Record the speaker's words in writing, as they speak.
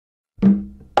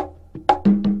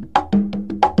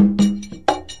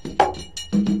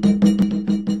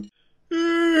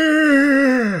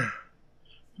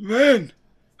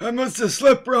must have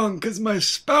slept wrong, 'cause my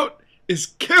spout is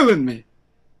killing me.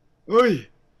 Oi,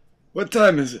 what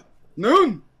time is it?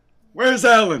 Noon? Where's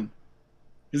Alan?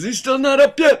 Is he still not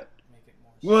up yet?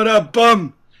 What a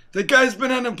bum. The guy's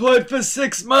been unemployed for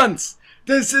 6 months.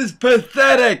 This is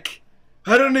pathetic.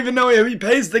 I don't even know how he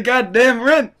pays the goddamn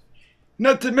rent.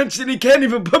 Not to mention he can't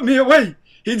even put me away.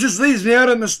 He just leaves me out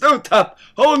on the stovetop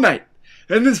all night.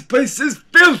 And this place is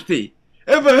filthy.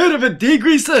 Ever heard of a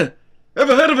degreaser?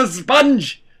 Ever heard of a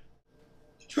sponge?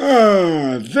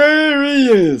 Ah, there he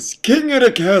is, king of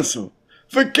the castle.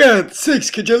 For God's sakes,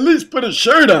 could you at least put a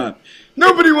shirt on?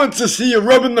 Nobody wants to see you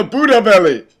rubbing the Buddha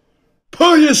belly.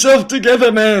 Pull yourself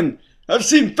together, man. I've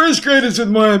seen first graders with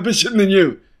more ambition than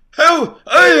you. Hell,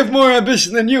 I have more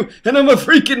ambition than you, and I'm a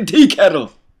freaking tea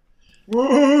kettle.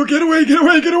 Whoa, get away, get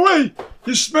away, get away.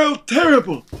 You smell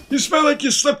terrible. You smell like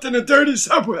you slept in a dirty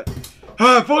subway.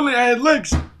 Ah, if only I had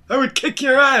legs, I would kick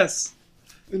your ass.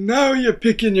 And now you're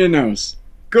picking your nose.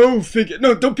 Go figure.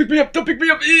 No, don't pick me up, don't pick me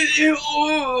up. Ew,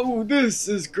 oh, this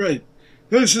is great.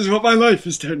 This is what my life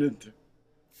has turned into.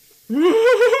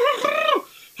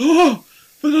 Oh,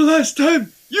 for the last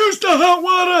time, use the hot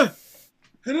water.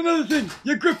 And another thing,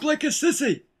 you grip like a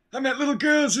sissy. I met little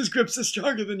girls whose grips are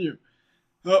stronger than you.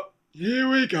 Oh, here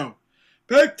we go.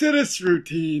 Back to this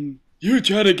routine. You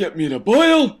try to get me to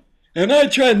boil, and I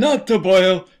try not to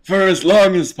boil for as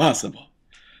long as possible.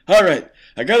 All right,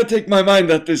 I gotta take my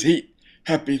mind out this heat.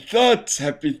 Happy thoughts,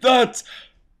 happy thoughts.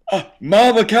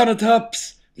 Marble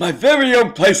countertops, my very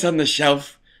own place on the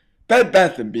shelf. Bed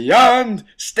Bath & Beyond,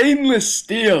 stainless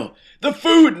steel, the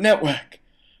Food Network.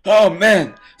 Oh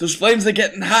man, those flames are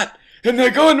getting hot, and they're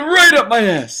going right up my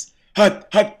ass. Hot,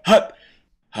 hot, hot.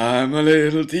 I'm a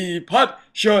little teapot,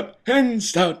 short and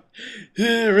stout.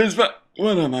 Here is my...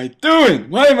 What am I doing?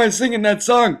 Why am I singing that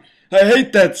song? I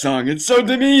hate that song. It's so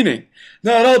demeaning.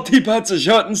 Not all teapots are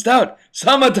short and stout.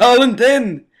 Some are tall and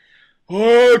thin.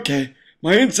 Okay,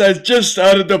 my insides just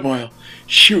started to boil.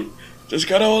 Shoot, just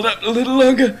gotta hold up a little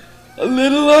longer. A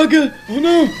little longer. Oh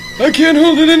no, I can't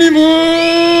hold it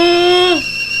anymore.